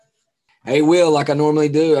Hey, Will, like I normally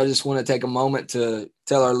do, I just want to take a moment to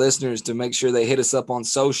tell our listeners to make sure they hit us up on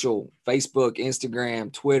social, Facebook,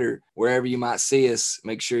 Instagram, Twitter, wherever you might see us.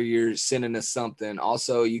 Make sure you're sending us something.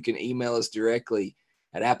 Also, you can email us directly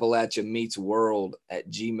at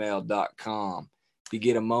appalachiameetsworld@gmail.com. If you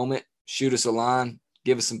get a moment, shoot us a line,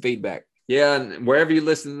 give us some feedback. Yeah, and wherever you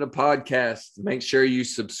listen to the podcast, make sure you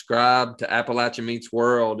subscribe to Appalachian Meets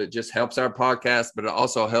World. It just helps our podcast, but it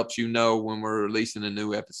also helps you know when we're releasing a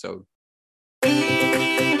new episode.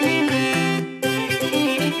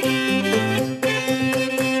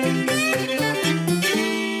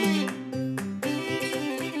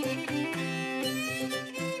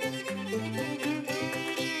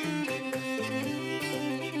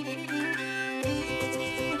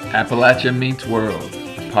 Appalachian Meets World,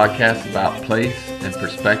 a podcast about place and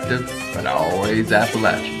perspective, but always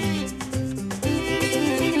Appalachian.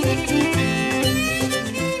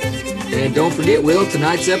 And don't forget, Will,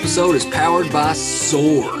 tonight's episode is powered by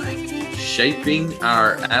SOAR. Shaping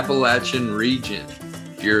our Appalachian region.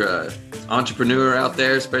 If you're an entrepreneur out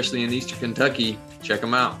there, especially in Eastern Kentucky, check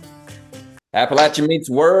them out. Appalachian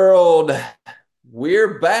Meets World.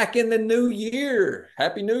 We're back in the new year.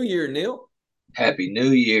 Happy New Year, Neil. Happy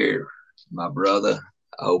New Year, my brother.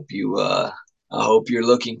 I hope you're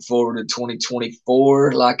looking forward to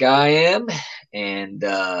 2024 like I am, and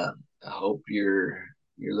I hope your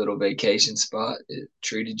little vacation spot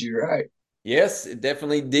treated you right. Yes, it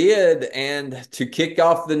definitely did. And to kick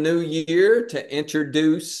off the new year, to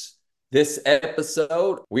introduce this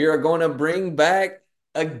episode, we are going to bring back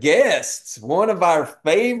a guest, one of our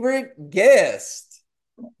favorite guests.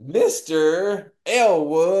 Mr.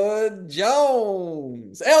 Elwood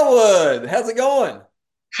Jones. Elwood, how's it going?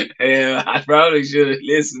 Yeah, I probably should have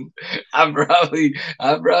listened. I probably should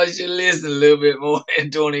have listened a little bit more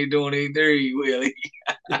in 2023, Willie.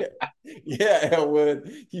 Yeah, Elwood,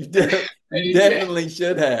 you definitely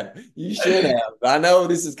should have. You should have. I know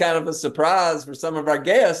this is kind of a surprise for some of our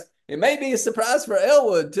guests. It may be a surprise for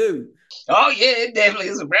Elwood too. Oh yeah, it definitely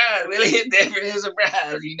is a surprise. Really, it definitely is a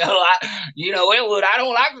surprise. Elwood, I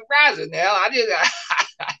don't like surprises now.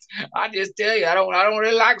 I just tell you, I don't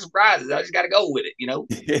really like surprises. I just got to go with it.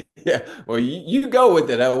 Yeah. Well, you go with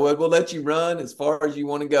it, Elwood. We'll let you run as far as you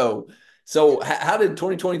want to go. So, how did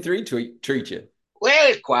 2023 treat you?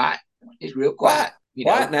 Well, it's quiet. It's real quiet.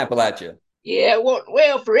 Quiet in Appalachia. Yeah, well,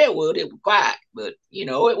 for Elwood, it was quiet, but it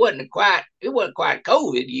wasn't quite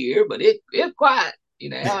COVID year, but it was quiet.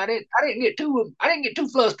 I didn't get too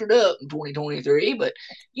flustered up in 2023, but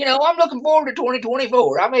I'm looking forward to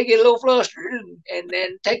 2024. I may get a little flustered and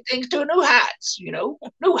then take things to new heights. New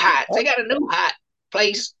heights. They got a new height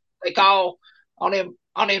place they call on them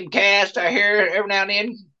casts. I hear every now and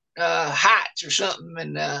then heights or something,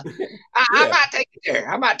 and I might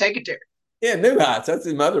take it there. Yeah, New Heights. That's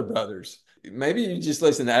the Mother Brothers. Maybe you just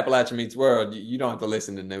listen to Appalachian Meets World. You don't have to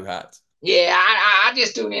listen to New Heights. Yeah, I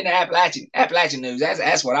just tune in to Appalachian news.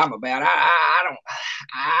 That's what I'm about.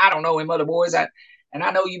 I don't know them other boys. And I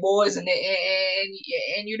know you boys, and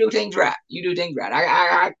you do things right. You do things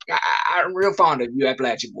right. I'm real fond of you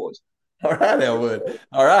Appalachian boys. All right, Elwood.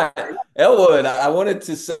 All right, Elwood. I wanted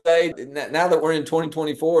to say, now that we're in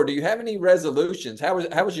 2024, do you have any resolutions? How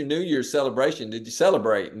was your New Year's celebration? Did you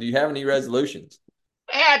celebrate? Do you have any resolutions?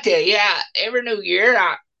 I tell you, every New Year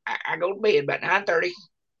I go to bed about 9:30,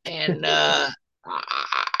 and I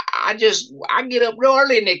get up real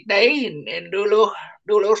early next day and do a little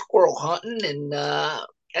squirrel hunting, and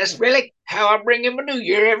that's really how I bring in my New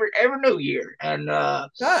Year every New Year, and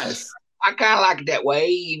nice. I kind of like it that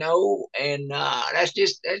way, and that's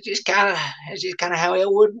just kind of how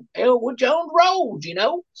Elwood Jones rolls,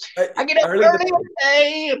 I get up early in the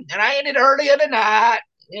day, and I end it early in the night,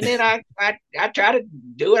 and then I try to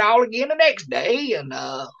do it all again the next day, and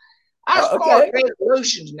I start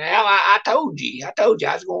resolutions now. I told you I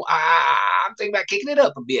was going. I'm thinking about kicking it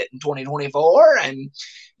up a bit in 2024, and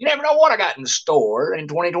you never know what I got in store in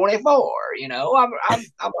 2024. I'm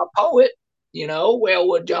a poet.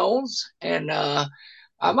 Elwood Jones, and I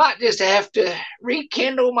might just have to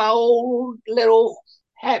rekindle my old little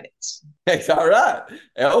habits. It's all right.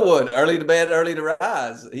 Elwood, early to bed, early to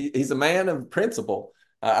rise. He's a man of principle.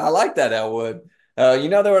 I like that, Elwood. There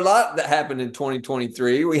were a lot that happened in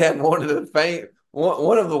 2023. We had one of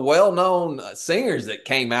the well-known singers that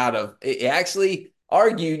came out of it. Actually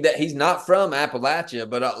argued that he's not from Appalachia,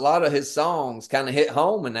 but a lot of his songs kind of hit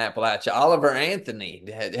home in Appalachia. Oliver Anthony.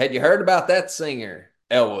 Had you heard about that singer,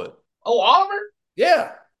 Elwood? Oh, Oliver?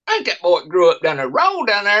 Yeah. Ain't that boy grew up down the road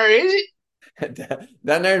down there, is it?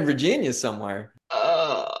 Down there in Virginia somewhere.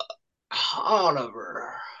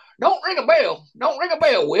 Oliver. Don't ring a bell. Don't ring a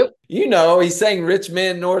bell, Will. You know, he sang Rich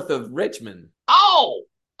Men North of Richmond. Oh,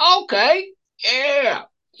 okay. Yeah.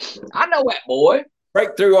 I know that boy.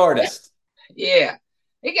 Breakthrough artist. Yeah.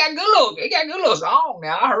 He got good little song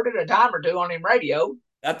now. I heard it a time or two on him radio.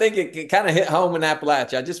 I think it kind of hit home in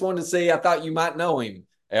Appalachia. I just wanted to see, I thought you might know him.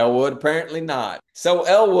 Elwood, apparently not. So,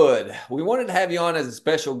 Elwood, we wanted to have you on as a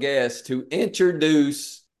special guest to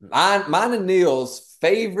introduce mine and Neil's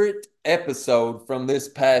favorite episode from this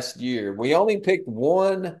past year. We only picked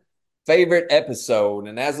one favorite episode,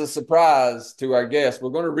 and as a surprise to our guests, we're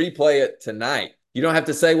going to replay it tonight. You don't have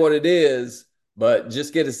to say what it is, but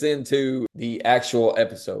just get us into the actual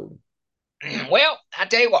episode. Well, I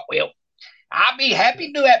tell you what, Will, I'll be happy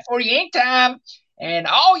to do that for you anytime. And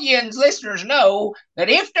all you listeners know that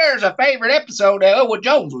if there's a favorite episode, Elwood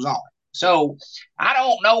Jones was on it. So I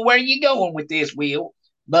don't know where you're going with this, Will,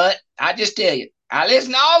 but I just tell you, I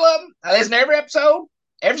listen to all of them. I listen to every episode,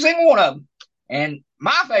 every single one of them. And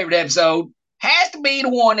my favorite episode has to be the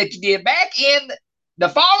one that you did back in the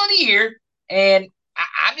fall of the year. And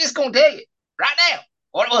I'm just going to tell you right now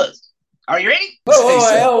what it was. Are you ready?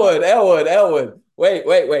 Oh, Elwood. Wait.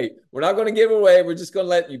 We're not going to give it away. We're just going to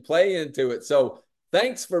let you play into it. So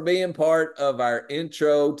thanks for being part of our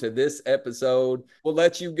intro to this episode. We'll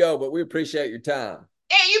let you go, but we appreciate your time.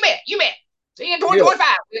 Yeah, you bet. See you in 2025.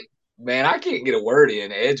 Man, I can't get a word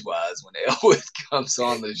in edgewise when Elwood comes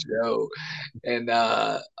on the show. And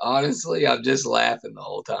honestly, I'm just laughing the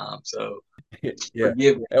whole time. So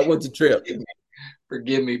forgive me. Elwood's a trip.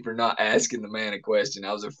 Forgive me for not asking the man a question.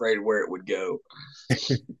 I was afraid of where it would go.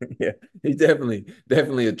 Yeah, he's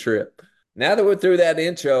definitely a trip. Now that we're through that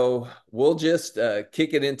intro, we'll just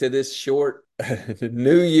kick it into this short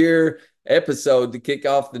New Year episode to kick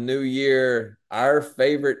off the new year, our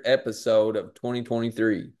favorite episode of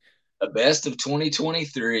 2023. The best of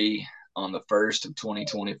 2023 on the first of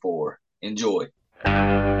 2024. Enjoy.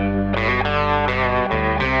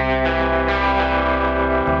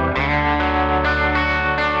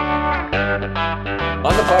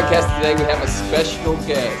 On the podcast today, we have a special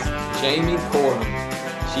guest, Jamie Corbin.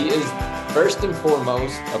 She is first and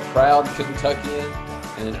foremost a proud Kentuckian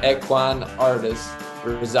and an equine artist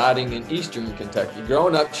residing in Eastern Kentucky.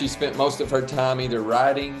 Growing up, she spent most of her time either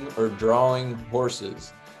riding or drawing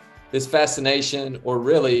horses. This fascination, or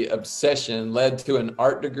really obsession, led to an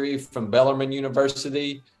art degree from Bellarmine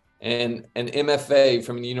University and an MFA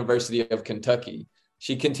from the University of Kentucky.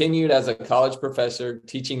 She continued as a college professor,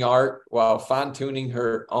 teaching art while fine-tuning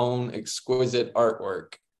her own exquisite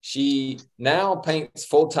artwork. She now paints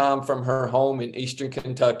full-time from her home in Eastern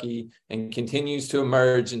Kentucky and continues to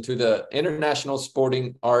emerge into the international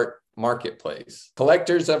sporting art marketplace.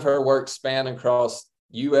 Collectors of her work span across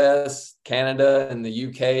U.S., Canada, and the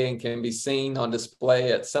U.K. and can be seen on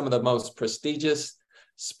display at some of the most prestigious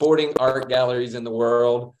sporting art galleries in the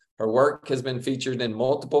world. Her work has been featured in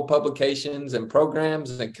multiple publications and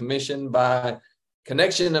programs and commissioned by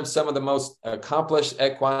connection of some of the most accomplished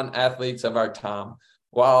equine athletes of our time.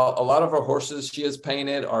 While a lot of her horses she has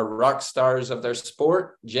painted are rock stars of their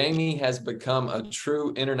sport, Jamie has become a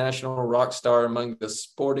true international rock star among the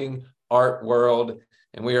sporting art world.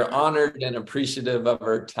 And we are honored and appreciative of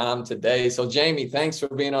her time today. So Jamie, thanks for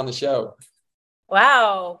being on the show.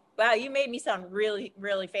 Wow, you made me sound really,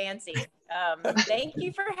 really fancy. Thank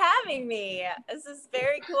you for having me. This is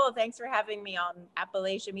very cool. Thanks for having me on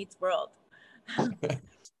Appalachia Meets World.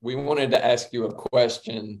 We wanted to ask you a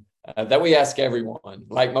question that we ask everyone.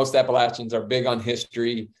 Like most Appalachians are big on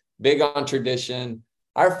history, big on tradition.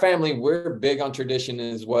 Our family, we're big on tradition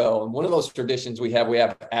as well. And one of those traditions we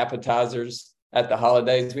have appetizers at the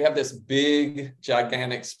holidays. We have this big,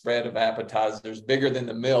 gigantic spread of appetizers, bigger than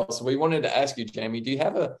the meal. So we wanted to ask you, Jamie, do you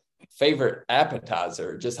have a favorite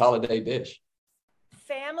appetizer, just holiday dish?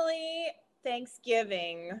 Family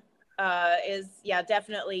Thanksgiving is,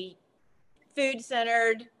 definitely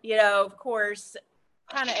food-centered, of course,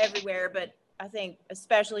 kind of everywhere, but I think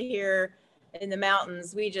especially here in the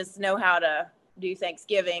mountains, we just know how to do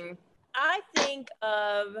Thanksgiving. I think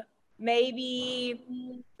of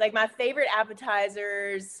maybe like my favorite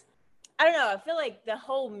appetizers. I don't know. I feel like the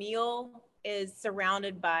whole meal is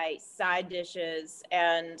surrounded by side dishes.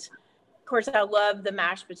 And of course, I love the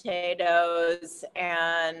mashed potatoes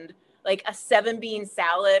and like a 7-bean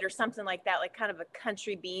salad or something like that, like kind of a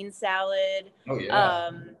country bean salad. Oh, yeah.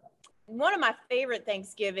 One of my favorite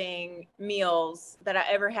Thanksgiving meals that I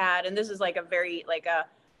ever had, and this is like a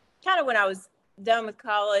kind of when I was done with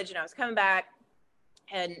college and I was coming back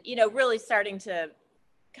and, really starting to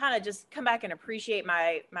kind of just come back and appreciate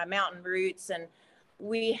my mountain roots. And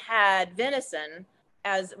we had venison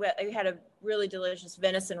we had a really delicious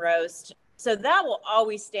venison roast. So that will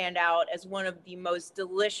always stand out as one of the most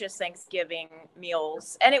delicious Thanksgiving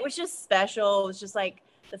meals. And it was just special. It was just like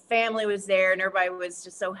the family was there and everybody was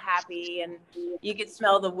just so happy. And you could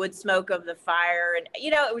smell the wood smoke of the fire. And,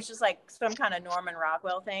 it was just like some kind of Norman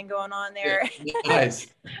Rockwell thing going on there. Nice.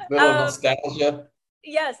 Little nostalgia.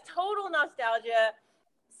 Yes, total nostalgia.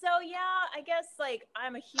 So yeah, I guess like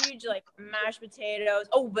I'm a huge like mashed potatoes.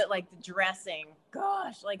 Oh, but like the dressing.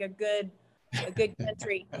 Gosh, like a good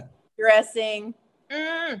country dressing.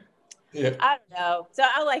 Yeah. I don't know. So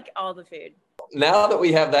I like all the food. Now that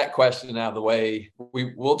we have that question out of the way,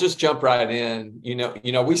 we'll just jump right in.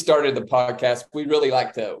 We started the podcast. We really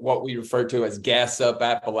like to what we refer to as gas up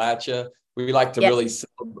Appalachia. We like to really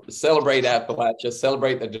celebrate Appalachia,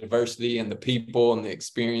 celebrate the diversity and the people and the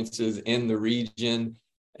experiences in the region.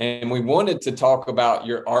 And we wanted to talk about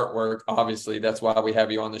your artwork. Obviously, that's why we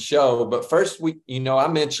have you on the show. But first, I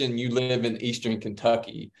mentioned you live in Eastern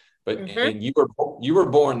Kentucky, but and you were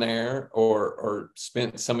born there or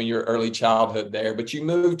spent some of your early childhood there, but you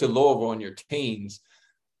moved to Louisville in your teens.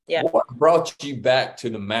 Yeah. What brought you back to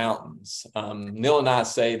the mountains? Neil and I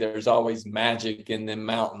say there's always magic in the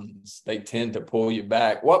mountains. They tend to pull you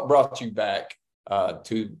back. What brought you back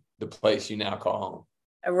to the place you now call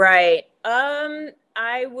home? Right.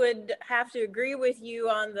 I would have to agree with you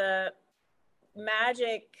on the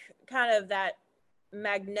magic, kind of that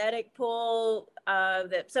magnetic pull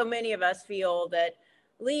that so many of us feel that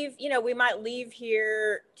we might leave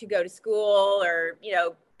here to go to school or,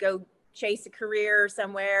 go chase a career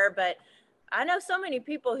somewhere. But I know so many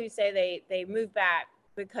people who say they move back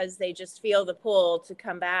because they just feel the pull to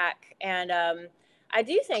come back. And I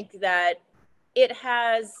do think that it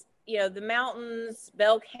has, the mountains,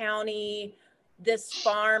 Bell County, this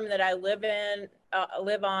farm that I live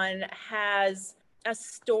on has a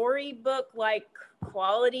storybook like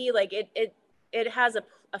quality. Like it has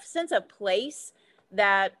a sense of place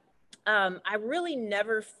that I really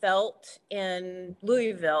never felt in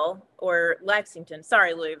Louisville or Lexington.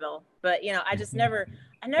 Sorry, Louisville. But,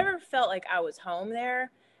 I never felt like I was home there.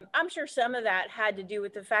 I'm sure some of that had to do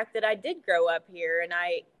with the fact that I did grow up here and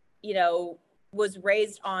I, was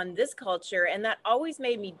raised on this culture. And that always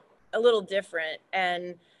made me a little different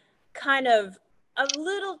and kind of a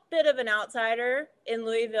little bit of an outsider in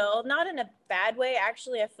Louisville, not in a bad way.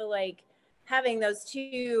 Actually, I feel like having those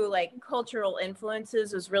two like cultural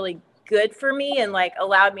influences was really good for me and like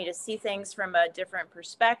allowed me to see things from a different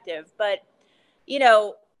perspective. But,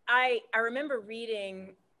 I remember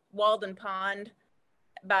reading Walden Pond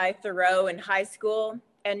by Thoreau in high school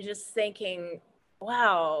and just thinking,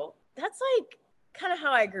 wow, that's like kind of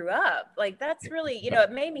how I grew up. Like that's really,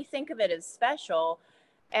 it made me think of it as special.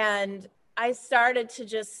 And I started to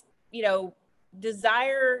just,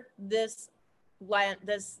 desire this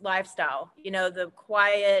lifestyle, the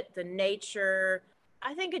quiet, the nature.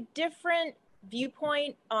 I think a different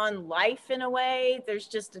viewpoint on life in a way. There's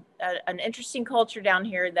just an interesting culture down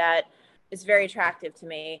here that is very attractive to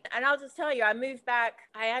me. And I'll just tell you, I moved back.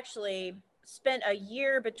 I actually spent a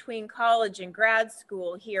year between college and grad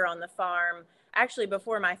school here on the farm, actually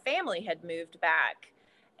before my family had moved back.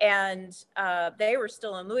 And they were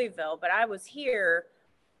still in Louisville, but I was here.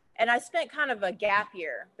 And I spent kind of a gap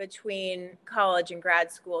year between college and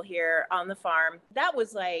grad school here on the farm. That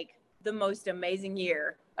was like the most amazing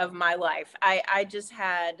year of my life. I just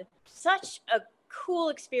had such a cool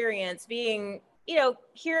experience being,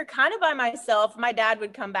 here kind of by myself. My dad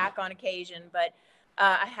would come back on occasion, but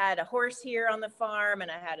I had a horse here on the farm and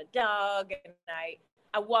I had a dog and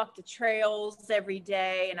I walked the trails every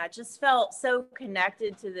day and I just felt so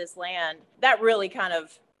connected to this land. That really kind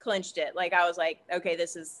of clinched it. Like I was like, okay,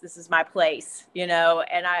 this is my place, and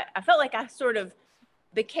I felt like I sort of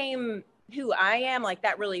became who I am. Like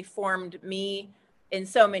that really formed me in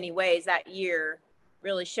so many ways. That year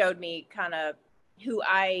really showed me kind of who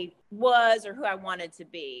I was or who I wanted to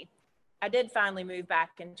be. I did finally move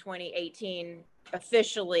back in 2018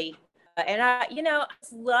 officially. And I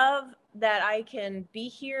love that I can be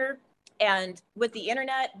here and with the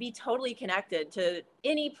internet be totally connected to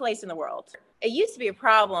any place in the world. It used to be a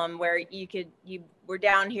problem where you were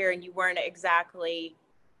down here and you weren't exactly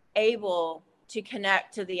able to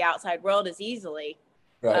connect to the outside world as easily.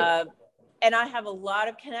 Right. And I have a lot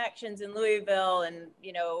of connections in Louisville and,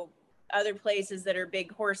 other places that are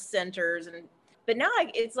big horse centers. But now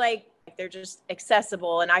it's like they're just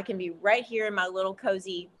accessible and I can be right here in my little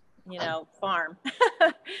cozy, farm.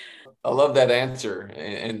 I love that answer.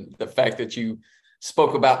 And the fact that you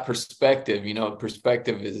spoke about perspective,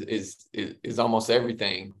 perspective is almost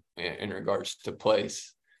everything in regards to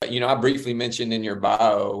place. I briefly mentioned in your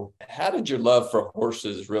bio, how did your love for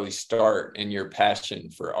horses really start and your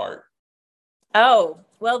passion for art? Oh,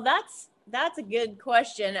 well, that's a good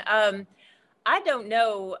question. I don't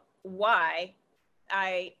know why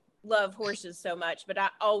I love horses so much, but I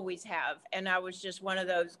always have. And I was just one of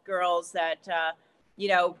those girls that, you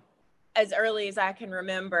know, as early as I can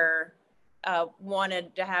remember,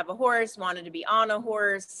 wanted to have a horse, wanted to be on a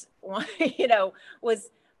horse, you know, was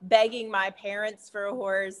begging my parents for a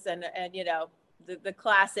horse, and you know, the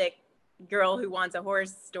classic girl who wants a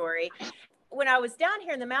horse story. When I was down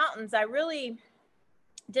here in the mountains, I really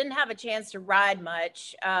didn't have a chance to ride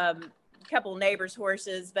much. A couple neighbors'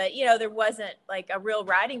 horses, but you know, there wasn't like a real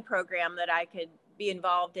riding program that I could be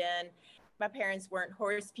involved in. My parents weren't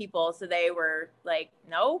horse people, so they were like,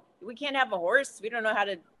 no, we can't have a horse. We don't know how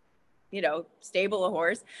to, you know, stable a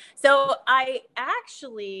horse. So I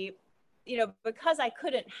actually, you know, because I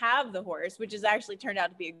couldn't have the horse, which has actually turned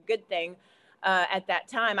out to be a good thing, at that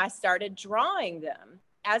time, I started drawing them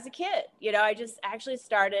as a kid. You know, I just actually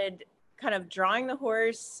started kind of drawing the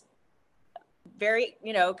horse very,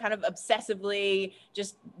 you know, kind of obsessively,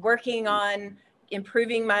 just working on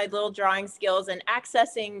improving my little drawing skills and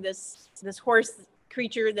accessing this horse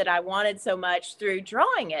creature that I wanted so much through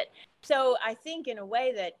drawing it. So I think in a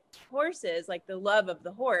way that horses, like the love of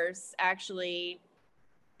the horse, actually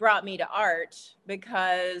brought me to art,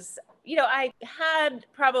 because, you know, I had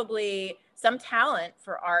probably some talent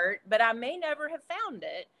for art, but I may never have found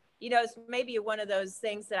it. You know, it's maybe one of those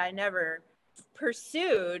things that I never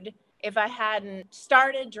pursued if I hadn't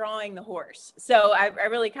started drawing the horse. So I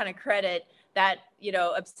really kind of credit that, you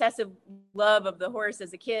know, obsessive love of the horse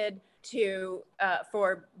as a kid to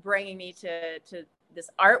for bringing me to this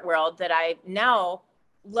art world that I now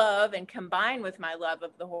love and combine with my love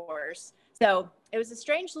of the horse. So it was a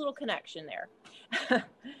strange little connection there.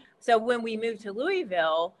 So when we moved to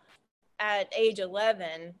Louisville at age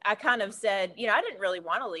 11, I kind of said, you know, I didn't really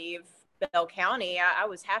want to leave Bell County. I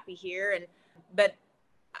was happy here. But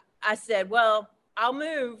I said, well, I'll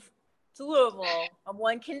move to Louisville on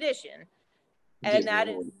one condition, and that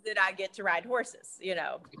is that I get to ride horses, you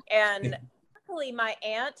know. And luckily my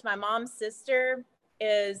aunt, my mom's sister,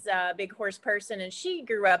 is a big horse person, and she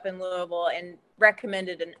grew up in Louisville and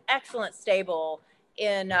recommended an excellent stable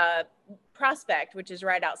in Prospect, which is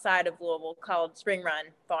right outside of Louisville, called Spring Run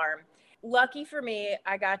Farm. Lucky for me,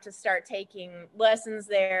 I got to start taking lessons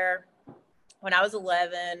there when I was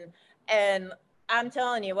 11. And I'm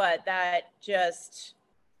telling you what, that just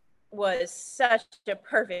was such a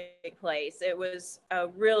perfect place. It was a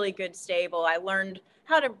really good stable. I learned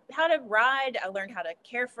how to ride. I learned how to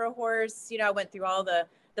care for a horse. You know, I went through all the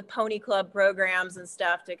pony club programs and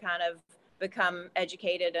stuff to kind of become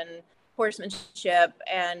educated in horsemanship.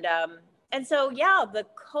 And so, yeah, the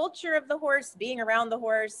culture of the horse, being around the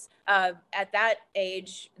horse at that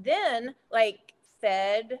age, then like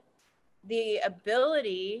fed the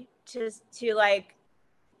ability to like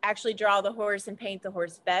actually draw the horse and paint the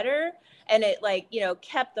horse better. And it, like, you know,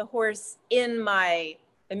 kept the horse in my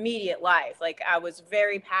immediate life. Like, I was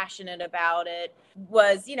very passionate about it,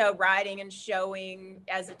 was, you know, riding and showing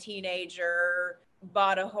as a teenager,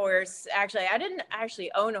 bought a horse. Actually, I didn't actually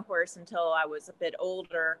own a horse until I was a bit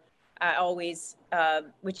older. I always,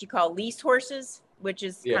 what you call lease horses, which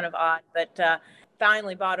is kind of odd, but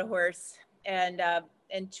finally bought a horse. And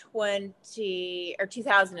in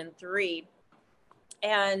 2003.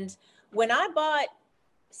 And when I bought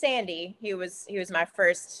Sandy, he was my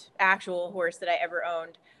first actual horse that I ever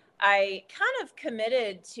owned, I kind of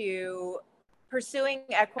committed to pursuing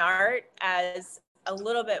equine art as a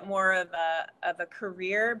little bit more of a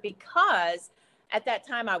career, because at that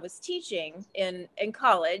time I was teaching in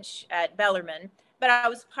college at Bellarmine, but I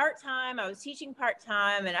was part-time. I was teaching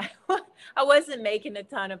part-time, and I wasn't making a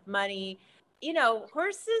ton of money. You know,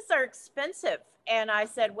 horses are expensive. And I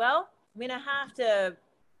said, well, I'm going to have to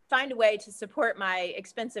find a way to support my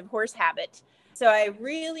expensive horse habit. So I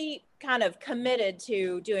really kind of committed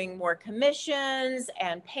to doing more commissions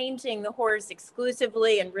and painting the horse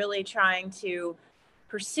exclusively, and really trying to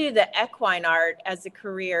pursue the equine art as a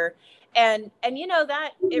career. And you know,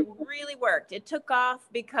 that it really worked. It took off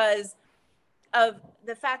because of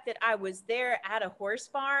the fact that I was there at a horse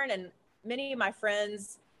barn, and many of my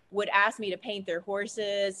friends would ask me to paint their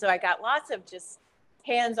horses. So I got lots of just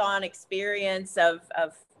hands-on experience of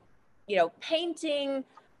you know, painting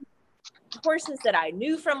horses that I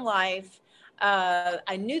knew from life.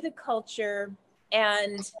 I knew the culture,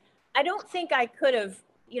 and I don't think I could have,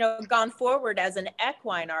 you know, gone forward as an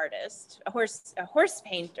equine artist, a horse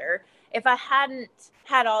painter, if I hadn't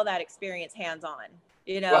had all that experience hands-on,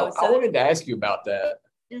 you know. Well, so I wanted to ask you about that.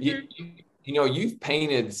 You know, you've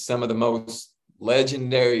painted some of the most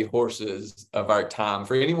legendary horses of our time.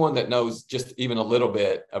 For anyone that knows just even a little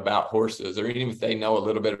bit about horses, or even if they know a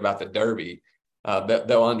little bit about the Derby, that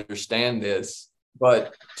they'll understand this.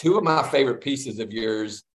 But two of my favorite pieces of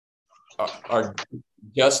yours are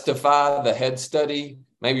Justify, the head study,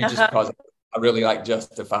 maybe just because I really like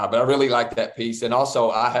Justify, but I really like that piece. And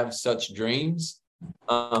also I Have Such Dreams.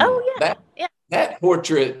 That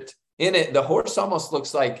portrait in it, the horse almost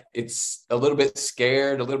looks like it's a little bit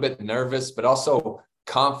scared, a little bit nervous, but also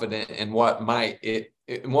confident in what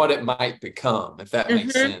it might become, if that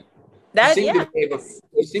makes sense. They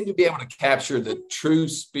seem to be able to capture the true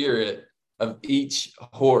spirit of each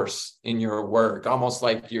horse in your work, almost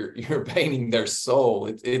like you're painting their soul.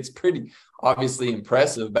 It's pretty obviously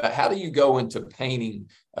impressive. But how do you go into painting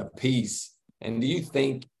a piece? And do you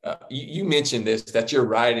think you mentioned this, that your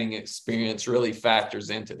writing experience really factors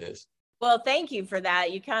into this? Well, thank you for that.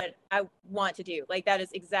 I want to do like that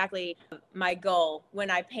is exactly my goal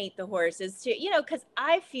when I paint the horse, is to, because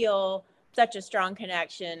I feel such a strong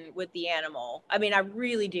connection with the animal. I mean, I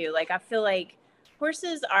really do. Like, I feel like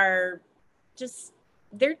horses are just,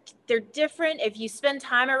 they're different. If you spend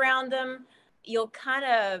time around them, you'll kind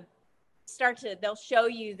of they'll show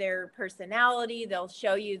you their personality. They'll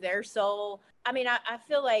show you their soul. I mean, I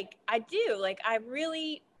feel like I do. Like, I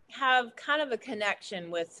really have kind of a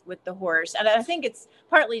connection with the horse. And I think it's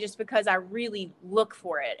partly just because I really look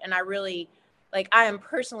for it. And I really, like, I am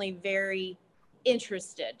personally very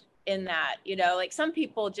interested in that. Like, some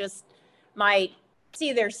people just might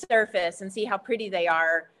see their surface and see how pretty they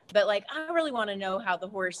are. But like, I really want to know how the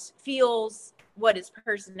horse feels, what his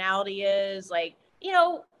personality is. Like,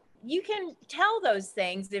 you can tell those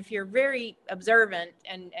things if you're very observant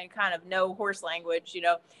and kind of know horse language,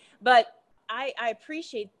 but I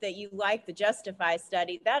appreciate that you like the Justify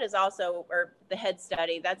study. That is also, or the head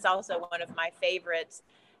study, that's also one of my favorites.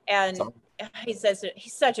 And he's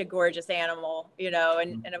such a gorgeous animal,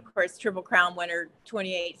 and of course, Triple Crown winner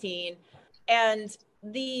 2018. And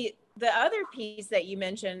the other piece that you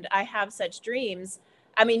mentioned, I Have Such Dreams.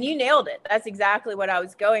 I mean, you nailed it. That's exactly what I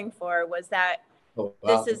was going for, was that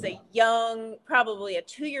this is a young, probably a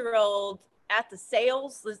 2-year-old at the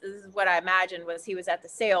sales. This is what I imagined, was he was at the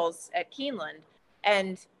sales at Keeneland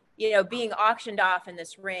and, being auctioned off in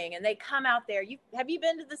this ring, and they come out there. Have you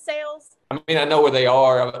been to the sales? I mean, I know where they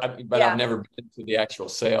are, but I've never been to the actual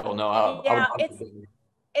sale. No,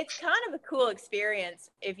 it's kind of a cool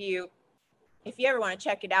experience if you ever want to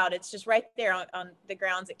check it out. It's just right there on the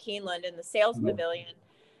grounds at Keeneland in the sales pavilion.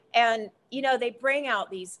 And, they bring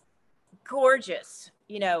out these gorgeous,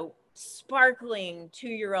 sparkling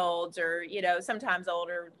 2-year-olds, or, sometimes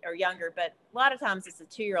older or younger, but a lot of times it's the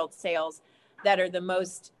 2-year-old sales that are the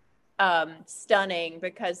most stunning,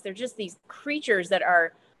 because they're just these creatures that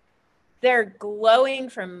they're glowing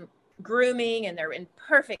from grooming, and they're in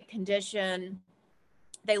perfect condition.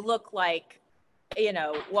 They look like,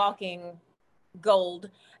 walking gold,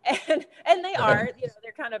 and they are,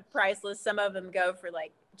 they're kind of priceless. Some of them go for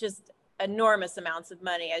like just enormous amounts of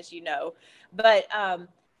money, as you know. But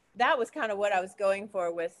that was kind of what I was going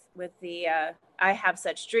for with the I Have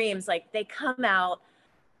Such Dreams. Like, they come out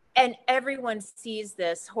and everyone sees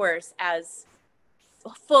this horse as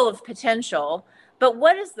full of potential, but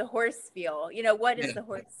what does the horse feel? What is the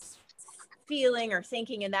horse feeling or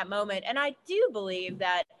thinking in that moment? And I do believe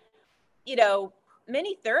that,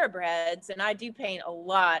 many thoroughbreds, and I do paint a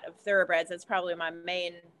lot of thoroughbreds. That's probably my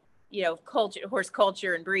main, horse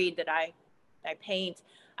culture and breed that I paint.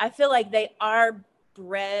 I feel like they are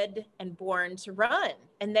bred and born to run,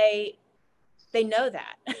 and they know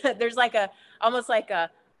that. There's like almost like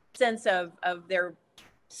a sense of their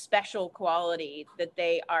special quality, that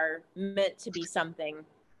they are meant to be something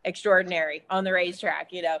extraordinary on the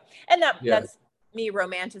racetrack, and that's me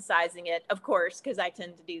romanticizing it, of course, because I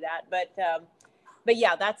tend to do that. But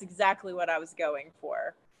yeah, that's exactly what I was going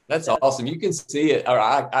for. That's awesome. You can see it, or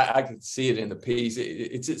I can see it in the piece.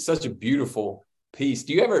 It's such a beautiful piece.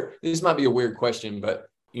 Do you ever, this might be a weird question, but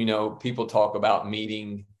people talk about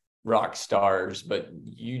meeting rock stars, but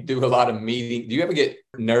you do a lot of meeting. Do you ever get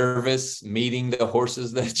nervous meeting the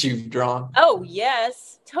horses that you've drawn? Oh,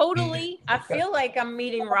 yes, totally. I feel like I'm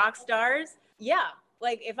meeting rock stars. Yeah.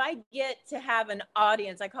 Like, if I get to have an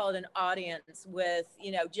audience, I call it an audience, with,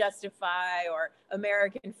 Justify or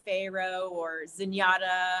American Pharaoh or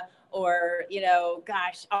Zenyatta or,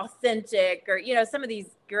 Authentic, or, some of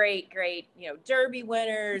these great, Derby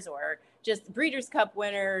winners, or just Breeders' Cup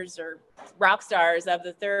winners, or rock stars of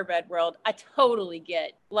the thoroughbred world. I totally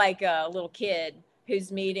get like a little kid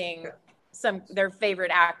who's meeting their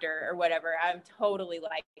favorite actor or whatever. I'm totally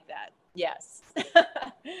like that. Yes.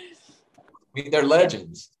 I mean, they're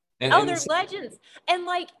legends. Oh, they're legends. And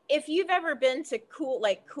like, if you've ever been to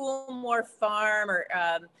Coolmore Farm or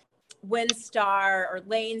Windstar or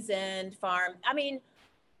Lane's End Farm, I mean,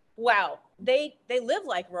 wow, they live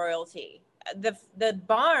like royalty. The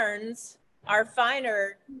barns are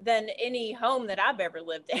finer than any home that I've ever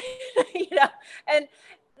lived in, and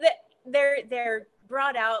they're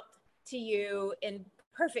brought out to you in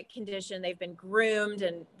perfect condition. They've been groomed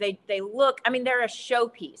and they look, I mean, they're a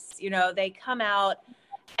showpiece. They come out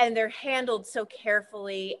and they're handled so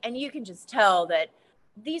carefully, and you can just tell that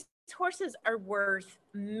these horses are worth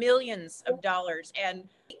millions of dollars, and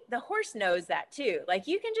the horse knows that too. Like,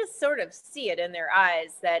 you can just sort of see it in their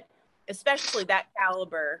eyes that, especially that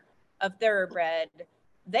caliber of thoroughbred,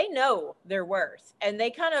 they know their worth, and they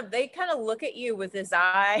kind of look at you with this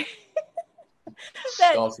eye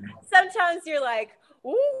that awesome. Sometimes you're like,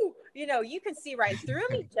 ooh, you can see right through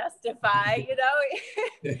me, justify,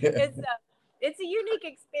 it's a unique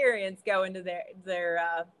experience going to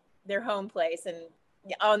their home place and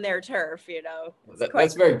on their turf,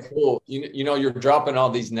 That's very cool. You're dropping all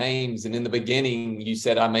these names, and in the beginning you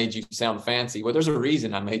said I made you sound fancy. Well, there's a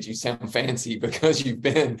reason I made you sound fancy, because you've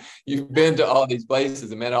been to all these places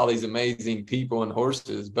and met all these amazing people and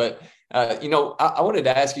horses. But I wanted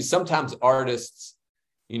to ask you, sometimes artists,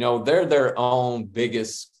 they're their own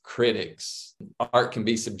biggest critics. Art can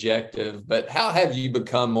be subjective, but how have you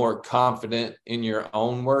become more confident in your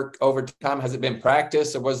own work over time? Has it been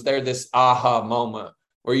practice, or was there this aha moment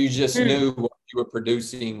where you just knew what you were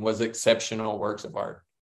producing was exceptional works of art?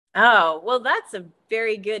 Oh, well, that's a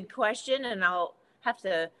very good question, and I'll have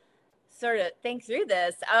to sort of think through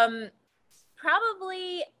this.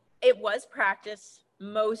 Probably it was practice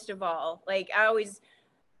most of all. Like, I always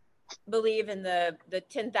believe in the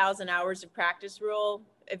 10,000 hours of practice rule.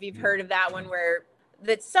 If you've heard of that one, where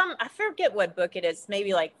I forget what book it is,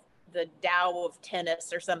 maybe like the Tao of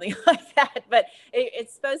Tennis or something like that. But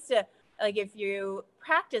it's supposed to, like, if you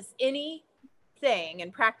practice anything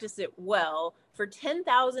and practice it well for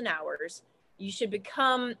 10,000 hours, you should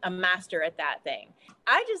become a master at that thing.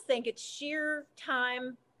 I just think it's sheer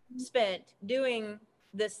time spent doing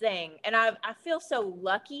this thing. And I feel so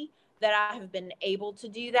lucky that I have been able to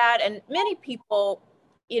do that. And many people,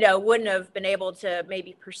 wouldn't have been able to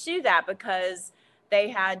maybe pursue that because they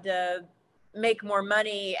had to make more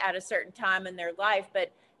money at a certain time in their life.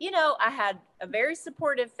 But, I had a very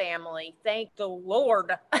supportive family. Thank the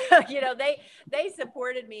Lord. They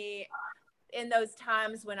supported me in those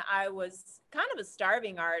times when I was kind of a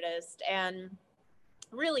starving artist, and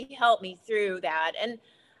really helped me through that. And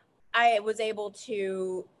I was able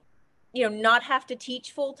to, not have to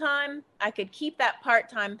teach full time. I could keep that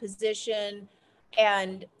part-time position,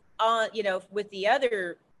 and with the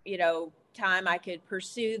other, time, I could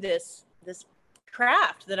pursue this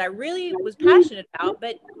craft that I really was passionate about.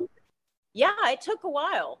 But yeah, it took a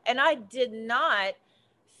while, and I did not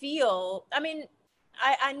feel, I mean,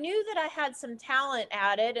 I knew that I had some talent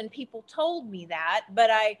at it, and people told me that, but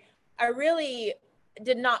I really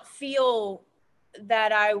did not feel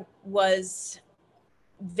that I was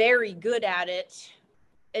very good at it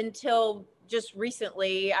until just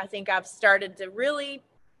recently. I think I've started to really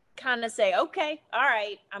kind of say, okay, all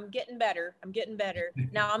right, I'm getting better.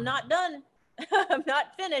 Now, I'm not done. I'm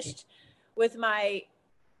not finished with my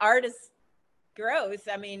artist growth.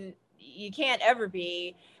 I mean, you can't ever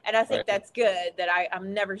be. And I think that's good, that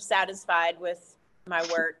I'm never satisfied with my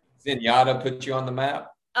work. Zenyatta put you on the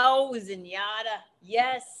map? Oh, Zenyatta.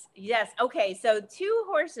 Yes. Okay, so 2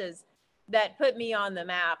 horses that put me on the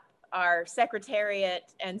map are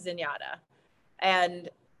Secretariat and Zenyatta. And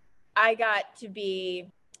I got to be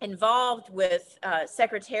involved with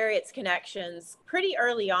Secretariat's connections pretty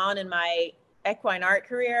early on in my equine art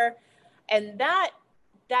career. And that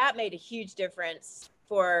made a huge difference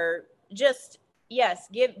for just,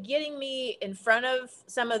 getting me in front of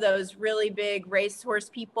some of those really big racehorse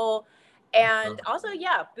people. And also,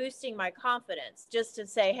 boosting my confidence, just to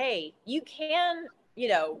say, hey, you can,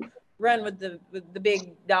 run with the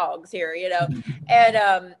big dogs here,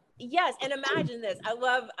 And yes, and imagine this. I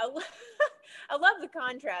love the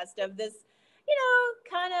contrast of this,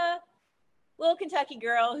 kind of little Kentucky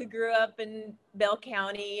girl who grew up in Bell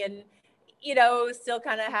County and, still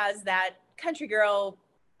kind of has that country girl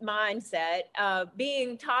mindset,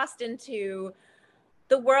 being tossed into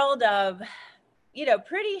the world of,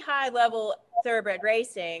 pretty high level thoroughbred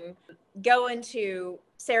racing, going to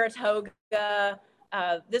Saratoga.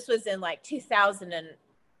 This was in like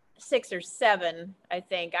 2006 or 7, I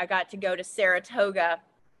think. I got to go to Saratoga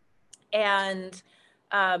and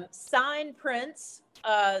sign prints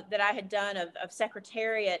that I had done of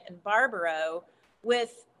Secretariat and Barbaro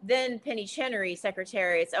with then Penny Chinnery,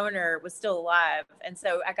 Secretariat's owner, was still alive. And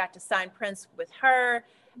so I got to sign prints with her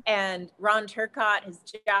and Ron Turcotte, his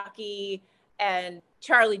jockey, and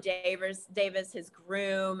Charlie Davis, his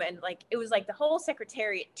groom. And like, it was like the whole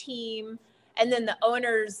Secretariat team. And then the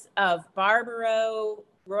owners of Barbaro,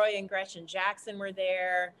 Roy and Gretchen Jackson, were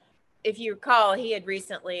there. If you recall, he had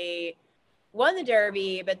recently won the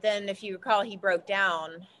Derby, but then if you recall, he broke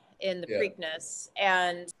down in the Preakness,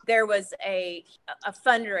 and there was a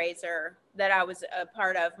fundraiser that I was a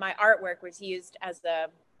part of. My artwork was used as a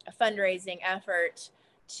fundraising effort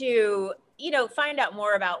to, find out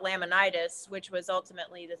more about laminitis, which was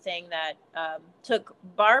ultimately the thing that took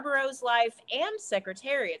Barbaro's life and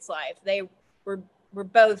Secretariat's life. They were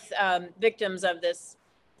both victims of this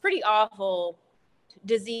pretty awful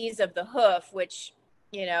disease of the hoof, which,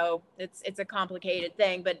 it's a complicated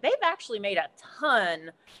thing, but they've actually made a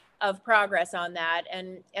ton of progress on that.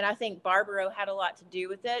 And I think Barbaro had a lot to do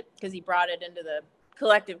with it because he brought it into the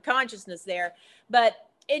collective consciousness there. But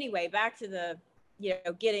anyway, back to the,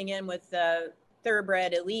 getting in with the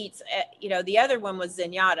thoroughbred elites, the other one was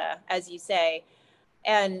Zenyatta, as you say.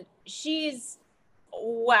 And she's,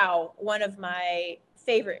 one of my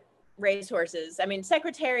favorite racehorses. I mean,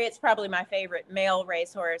 Secretariat's probably my favorite male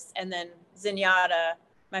racehorse, and then Zenyatta,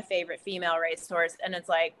 my favorite female racehorse. And it's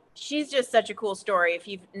like, she's just such a cool story. If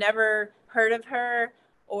you've never heard of her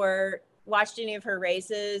or watched any of her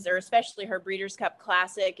races, or especially her Breeders' Cup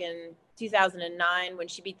Classic in 2009 when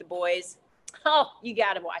she beat the boys, you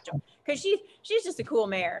got to watch them, because she's just a cool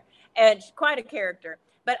mare and quite a character.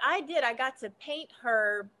 But I got to paint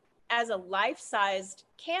her as a life-sized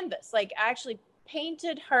canvas. Like, I actually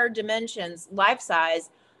painted her dimensions life-size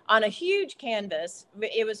on a huge canvas.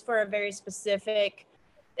 It was for a very specific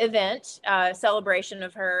event, celebration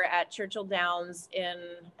of her at Churchill Downs in,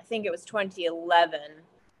 I think it was 2011.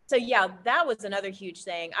 So yeah, that was another huge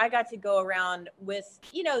thing. I got to go around with,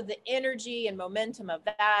 the energy and momentum of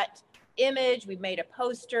that image. We made a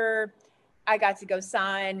poster. I got to go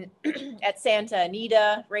sign at Santa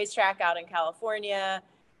Anita racetrack out in California,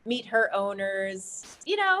 meet her owners,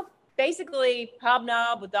 basically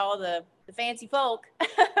hobnob with all the fancy folk.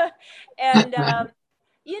 And,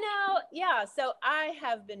 so I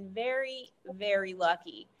have been very, very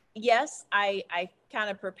lucky. Yes, I kind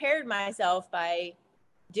of prepared myself by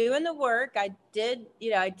doing the work. I did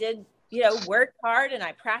work hard, and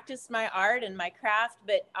I practiced my art and my craft,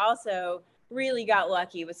 but also really got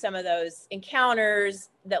lucky with some of those encounters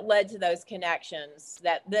that led to those connections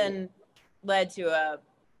that then led to a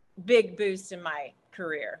big boost in my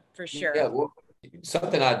career, for sure. Yeah, well,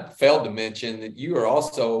 something I failed to mention, that you are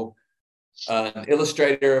also an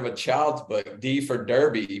illustrator of a child's book, D for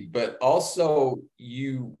Derby, but also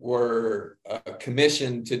you were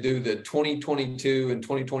commissioned to do the 2022 and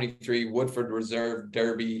 2023 Woodford Reserve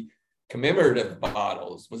Derby commemorative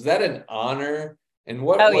bottles. Was that an honor? And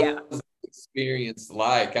what was the experience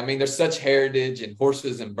like? I mean, there's such heritage and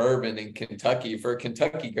horses and bourbon in Kentucky. For a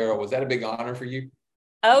Kentucky girl, was that a big honor for you?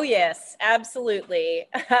 Oh, yes, absolutely.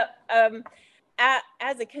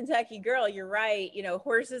 As a Kentucky girl, you're right.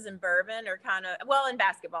 Horses and bourbon are kind of, well, in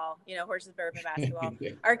basketball, horses, bourbon, basketball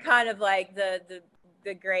are kind of like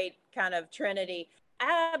the great kind of trinity.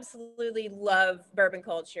 I absolutely love bourbon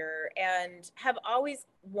culture and have always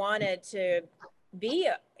wanted to be,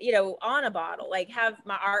 on a bottle, like have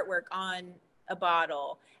my artwork on a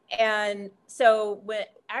bottle. And so when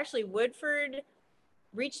actually Woodford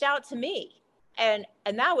reached out to me, and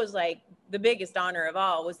that was like the biggest honor of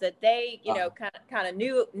all, was that they, kind of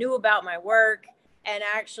knew about my work and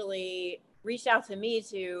actually reached out to me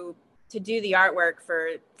to do the artwork for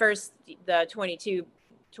first the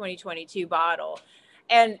 2022 bottle.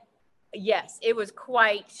 And yes, it was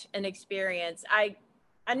quite an experience. I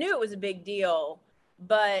knew it was a big deal,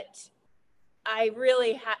 but I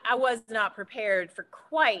really I was not prepared for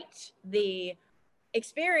quite the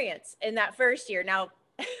experience in that first year. Now,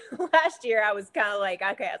 last year I was kind of like,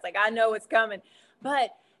 okay, I was like, I know what's coming.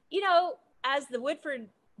 But, as the Woodford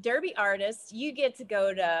Derby artist, you get to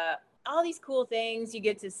go to all these cool things. You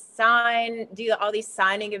get to do all these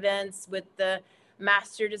signing events with the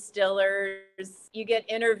master distillers. You get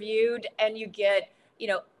interviewed, and you get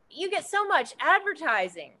so much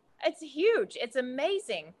advertising. It's huge. It's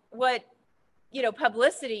amazing what,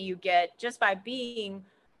 publicity you get just by being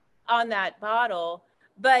on that bottle.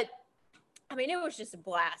 But I mean, it was just a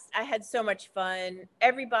blast. I had so much fun.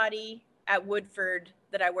 Everybody at Woodford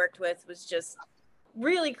that I worked with was just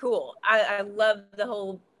really cool. I love the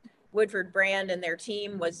whole Woodford brand, and their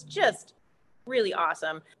team was just really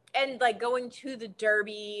awesome. And like going to the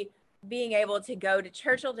Derby, being able to go to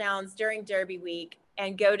Churchill Downs during Derby week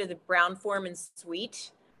and go to the Brown-Forman suite.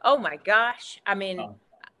 Oh my gosh. I mean,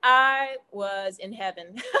 I was in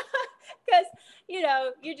heaven because,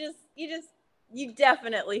 you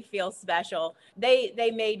definitely feel special.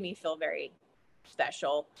 They made me feel very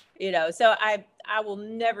special, so I will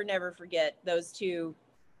never forget those 2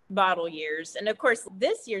 bottle years. And of course,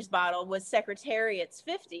 this year's bottle was Secretariat's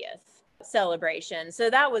 50th celebration. So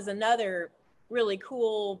that was another really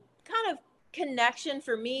cool kind of connection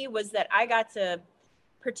for me, was that I got to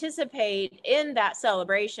participate in that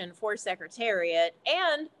celebration for Secretariat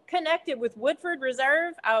and connected with Woodford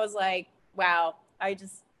Reserve. I was like, wow, I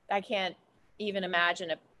can't even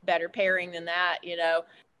imagine a better pairing than that,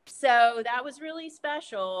 So that was really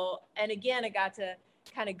special. And again, I got to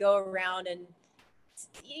kind of go around and,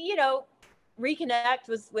 reconnect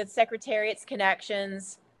with Secretariat's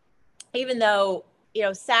connections, even though,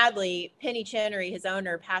 sadly, Penny Chenery, his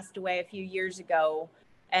owner, passed away a few years ago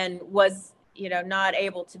and was, not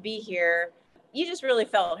able to be here. You just really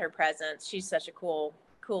felt her presence. She's such a cool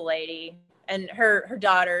lady. And her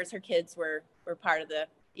daughters, her kids were part of the,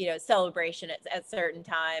 celebration at certain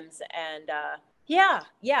times. And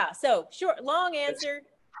yeah. So long answer,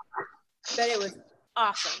 but it was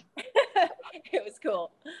awesome. It was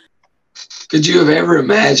cool. Could you have ever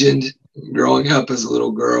imagined growing up as a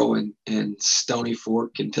little girl in Stony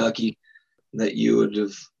Fork, Kentucky, that you would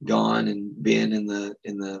have gone and been in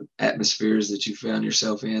the atmospheres that you found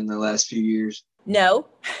yourself in the last few years? No,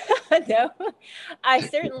 no. I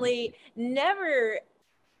certainly never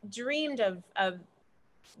dreamed of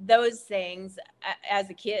those things as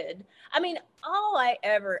a kid. I mean, all I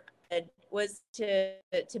ever did was to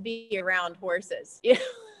be around horses.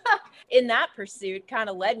 In that pursuit kind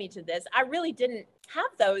of led me to this. I really didn't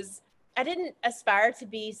have those. I didn't aspire to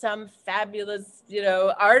be some fabulous,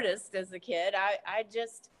 artist as a kid. I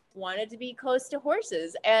just wanted to be close to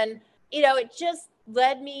horses. And, it just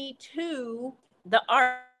led me to the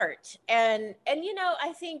art. And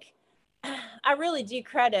I think I really do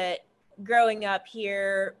credit growing up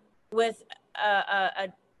here with a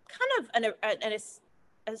kind of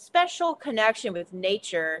a special connection with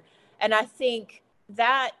nature. And I think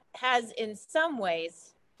that has in some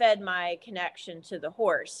ways fed my connection to the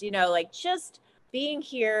horse, like just being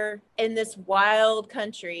here in this wild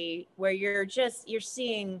country where you're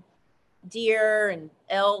seeing deer and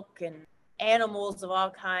elk and animals of all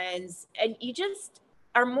kinds, and you just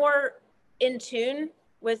are more in tune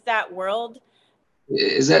with that world.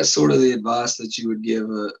 Is that sort of the advice that you would give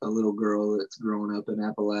a little girl that's growing up in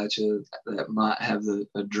Appalachia that might have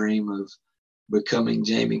a dream of becoming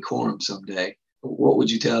Jamie Corum someday? What would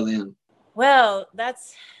you tell them? Well,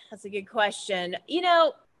 that's a good question.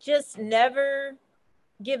 Just never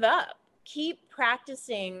give up. Keep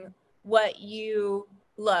practicing what you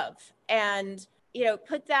love and,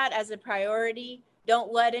 put that as a priority.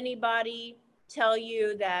 Don't let anybody tell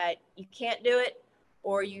you that you can't do it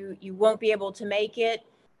or you won't be able to make it.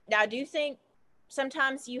 Now, I do think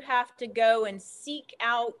sometimes you have to go and seek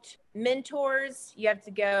out mentors. You have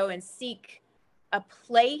to go and seek a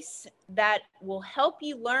place that will help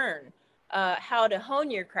you learn how to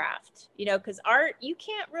hone your craft, because art, you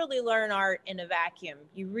can't really learn art in a vacuum.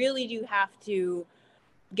 You really do have to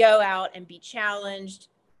go out and be challenged,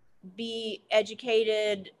 be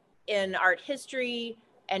educated in art history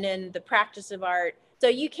and in the practice of art. So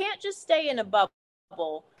you can't just stay in a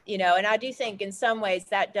bubble, and I do think in some ways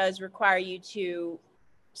that does require you to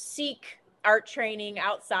seek art training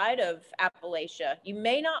outside of Appalachia. You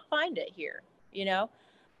may not find it here,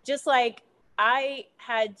 just like I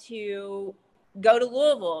had to go to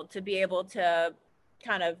Louisville to be able to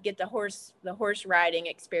kind of get the horse riding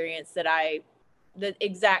experience the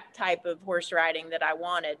exact type of horse riding that I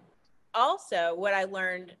wanted. Also, what I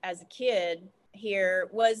learned as a kid here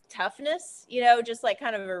was toughness, just like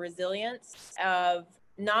kind of a resilience of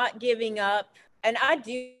not giving up. And I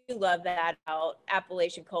do love that about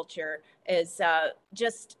Appalachian culture is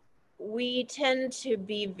just we tend to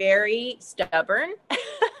be very stubborn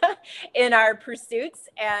in our pursuits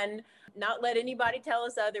and not let anybody tell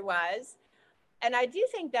us otherwise. And I do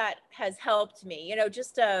think that has helped me,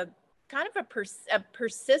 just a kind of a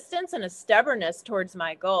persistence and a stubbornness towards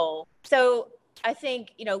my goal. So I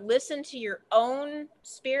think, listen to your own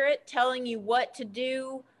spirit telling you what to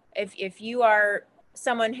do. If you are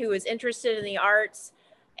someone who is interested in the arts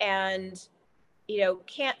and,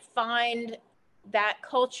 can't find that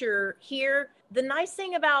culture here, the nice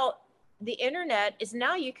thing about the internet is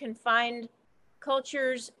now you can find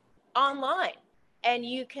cultures online and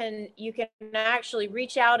you can actually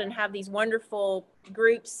reach out and have these wonderful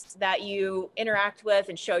groups that you interact with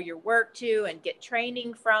and show your work to and get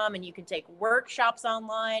training from, and you can take workshops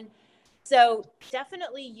online. So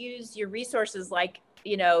definitely use your resources like,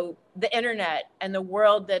 the internet and the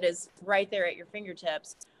world that is right there at your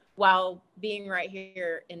fingertips while being right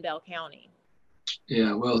here in Bell County.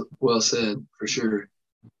 Yeah, well said, for sure.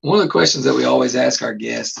 One of the questions that we always ask our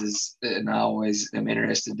guests is, and I always am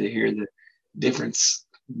interested to hear the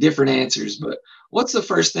different answers, but what's the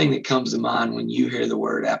first thing that comes to mind when you hear the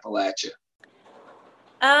word Appalachia?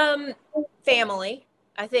 Family.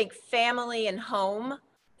 I think family and home.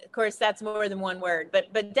 Of course, that's more than one word,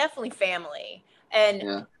 but definitely family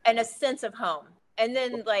and a sense of home. And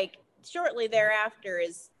then like shortly thereafter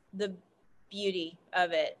is the beauty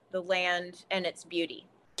of it, the land and its beauty.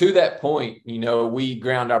 To that point, we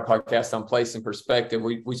ground our podcast on place and perspective.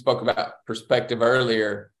 We spoke about perspective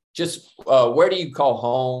earlier. Just where do you call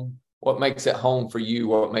home? What makes it home for you?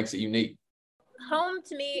 What makes it unique? Home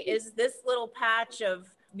to me is this little patch of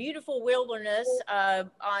beautiful wilderness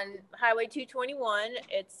on Highway 221.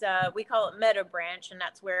 It's we call it Meadow Branch, and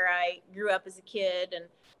that's where I grew up as a kid. And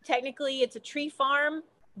technically, it's a tree farm,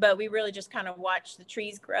 but we really just kind of watch the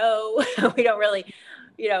trees grow. We don't really,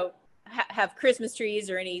 have Christmas trees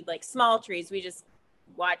or any like small trees. We just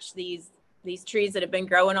watch these trees that have been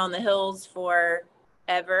growing on the hills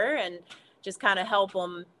forever, and just kind of help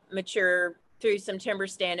them mature through some timber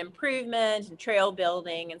stand improvement and trail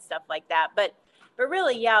building and stuff like that. But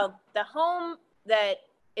really, yeah, the home that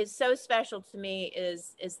is so special to me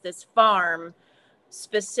is this farm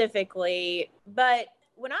specifically. But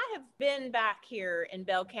when I have been back here in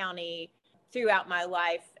Bell County throughout my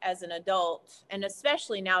life as an adult, and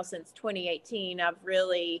especially now since 2018, I've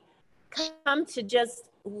really come to just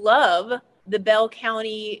love the Bell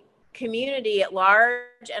County community at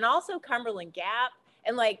large, and also Cumberland Gap.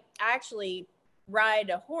 And like, I actually ride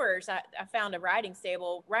a horse. I found a riding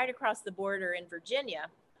stable right across the border in Virginia.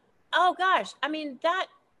 Oh gosh, I mean, that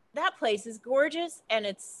place is gorgeous, and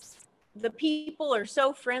the people are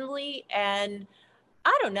so friendly, and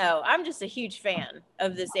I don't know, I'm just a huge fan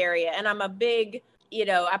of this area, and I'm a big,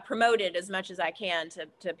 I promote it as much as I can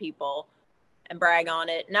to people and brag on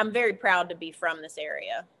it, and I'm very proud to be from this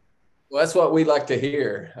area. Well, that's what we like to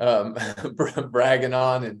hear, bragging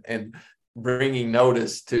on and bringing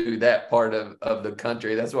notice to that part of the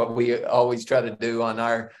country. That's what we always try to do on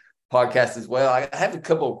our podcast as well. I have a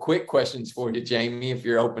couple of quick questions for you, Jamie, if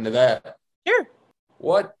you're open to that. Sure.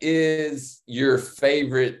 What is your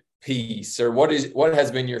favorite piece, or what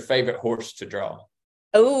has been your favorite horse to draw?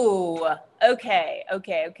 Oh, okay.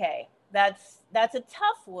 That's a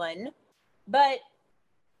tough one, but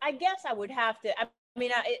I guess I would have to,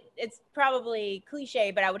 it's probably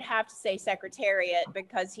cliche, but I would have to say Secretariat,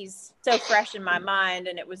 because he's so fresh in my mind,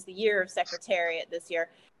 and it was the year of Secretariat this year.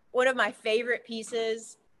 One of my favorite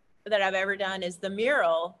pieces that I've ever done is the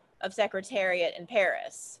mural of Secretariat in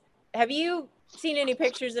Paris. Have you seen any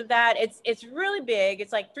pictures of that? It's really big.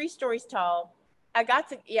 It's like 3 stories tall. I got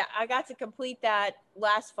to complete that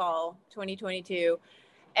last fall, 2022.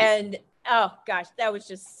 And oh gosh, that was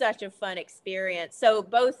just such a fun experience. So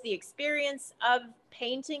both the experience of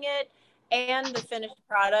painting it and the finished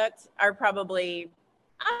product are probably,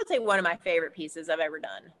 I would say, one of my favorite pieces I've ever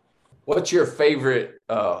done. What's your favorite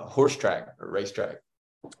horse track or racetrack?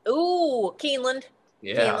 Ooh, Keeneland.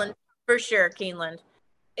 Yeah. Keeneland, for sure, Keeneland.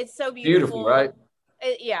 It's so Beautiful, right?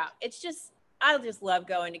 It's just, I just love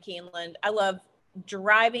going to Keeneland. I love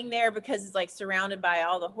driving there because it's like surrounded by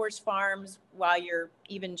all the horse farms while you're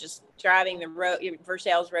even just driving the road,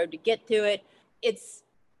 Versailles Road, to get to it. It's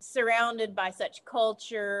surrounded by such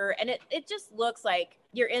culture, and it just looks like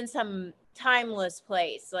you're in some timeless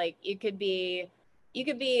place. Like you could be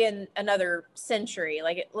in another century.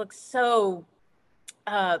 Like it looks so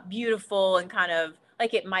beautiful, and kind of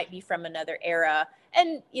like it might be from another era.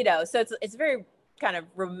 And so it's very kind of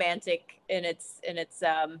romantic in its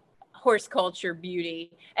horse culture beauty.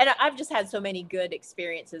 And I've just had so many good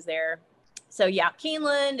experiences there. So yeah,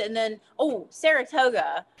 Keeneland, and then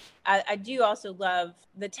Saratoga. I do also love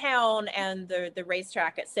the town and the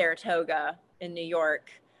racetrack at Saratoga in New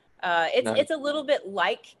York. It's a little bit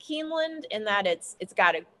like Keeneland in that it's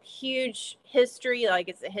got a huge history. Like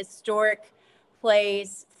it's a historic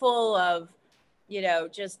place full of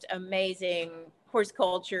just amazing horse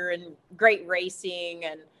culture and great racing,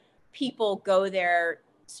 and people go there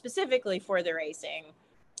specifically for the racing.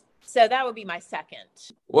 So that would be my second.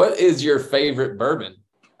 What is your favorite bourbon?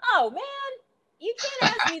 Oh man, you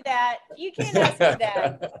can't ask me that.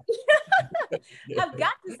 I've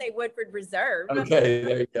got to say Woodford Reserve. Okay,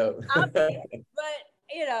 there you go. But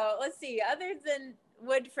let's see. Other than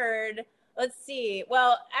Woodford, let's see.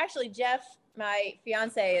 Well, actually, Jeff, my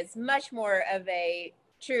fiance, is much more of a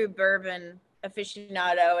true bourbon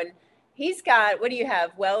aficionado, and He's got, what do you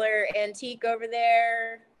have? Weller Antique over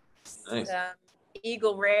there. Nice.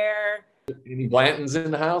 Eagle Rare. Any Blantons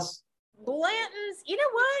in the house? Blantons. You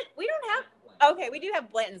know what? We don't have. Okay, we do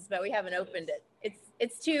have Blantons, but we haven't opened it.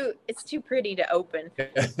 It's too pretty to open.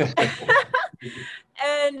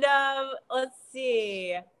 And let's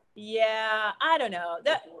see. Yeah, I don't know.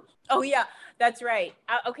 Oh yeah, that's right.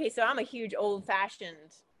 Okay, so I'm a huge old-fashioned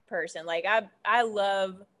person. Like I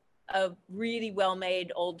love a really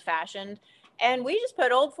well-made old-fashioned, and we just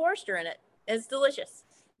put Old Forester in it. It's delicious.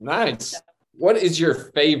 Nice. So. What is your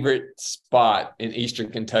favorite spot in Eastern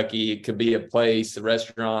Kentucky? It could be a place, a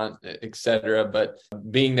restaurant, etc. But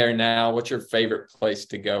being there now, what's your favorite place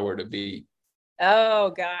to go or to be? Oh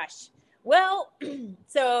gosh. Well,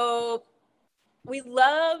 so we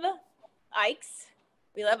love Ike's.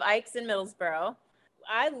 We love Ike's in Middlesboro.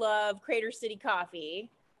 I love Crater City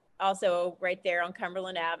Coffee, also right there on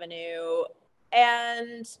Cumberland Avenue.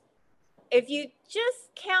 And if you just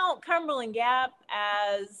count Cumberland Gap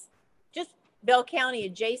as just Bell County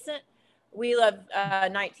adjacent, we love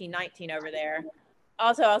 1919 over there.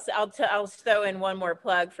 Also, I'll throw in one more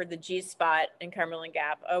plug for the G Spot in Cumberland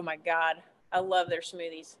Gap. Oh my God, I love their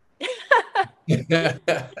smoothies.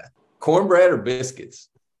 Cornbread or biscuits?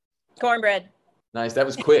 Cornbread. Nice. That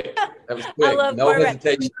was quick. I love no cornbread.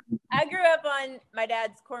 hesitation. I grew up on my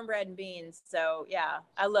dad's cornbread and beans. So yeah,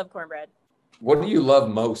 I love cornbread. What do you love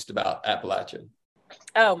most about Appalachia?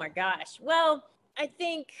 Oh my gosh. Well, I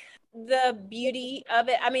think the beauty of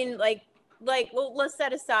it. I mean, well, let's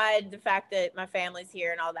set aside the fact that my family's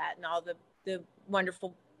here and all that and all the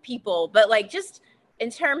wonderful people. But like just in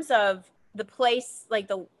terms of the place, like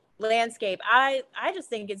the landscape, I just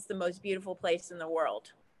think it's the most beautiful place in the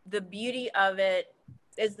world. The beauty of it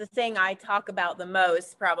is the thing I talk about the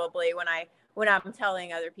most probably when I'm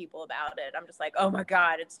telling other people about it. I'm just like, oh my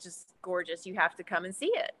God, it's just gorgeous. You have to come and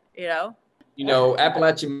see it, you know? You know,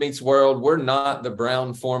 Appalachia meets world. We're not the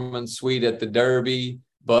Brown-Forman suite at the Derby,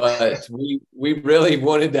 but we really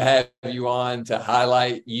wanted to have you on to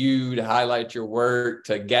highlight you, to highlight your work,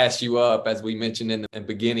 to gas you up, as we mentioned in the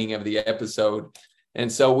beginning of the episode. And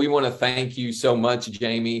so we want to thank you so much,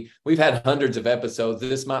 Jamie. We've had hundreds of episodes.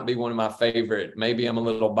 This might be one of my favorite. Maybe I'm a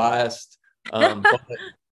little biased. You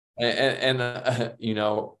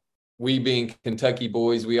know, we being Kentucky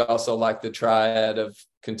boys, we also like the triad of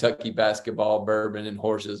Kentucky basketball, bourbon, and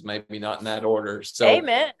horses, maybe not in that order. So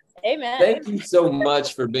Amen. Thank you so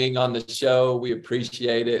much for being on the show. We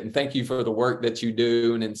appreciate it. And thank you for the work that you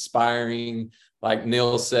do and inspiring, like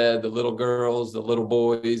Neil said, the little girls, the little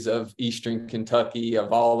boys of Eastern Kentucky,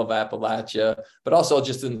 of all of Appalachia, but also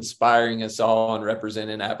just inspiring us all and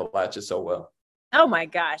representing Appalachia so well. Oh my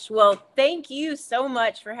gosh. Well, thank you so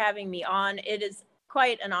much for having me on. It is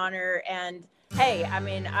quite an honor. And hey, I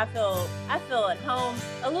mean, I feel at home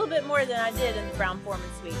a little bit more than I did in the Brown-Forman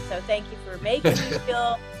suite. So thank you for making me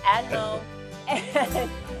feel at home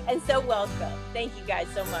and so welcome. Thank you guys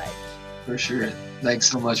so much. For sure. Thanks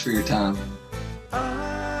so much for your time.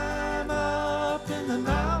 I'm up in the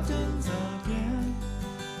mountains again.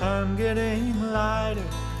 I'm getting lighter,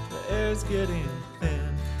 the air's getting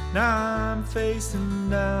thin. Now I'm facing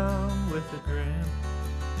down with a grin.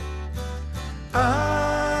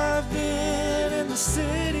 I've been in the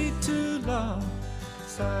city too long,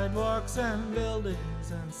 sidewalks and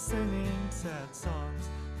buildings and singing sad songs.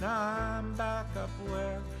 Now I'm back up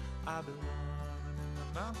where I belong, in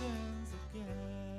the mountains again.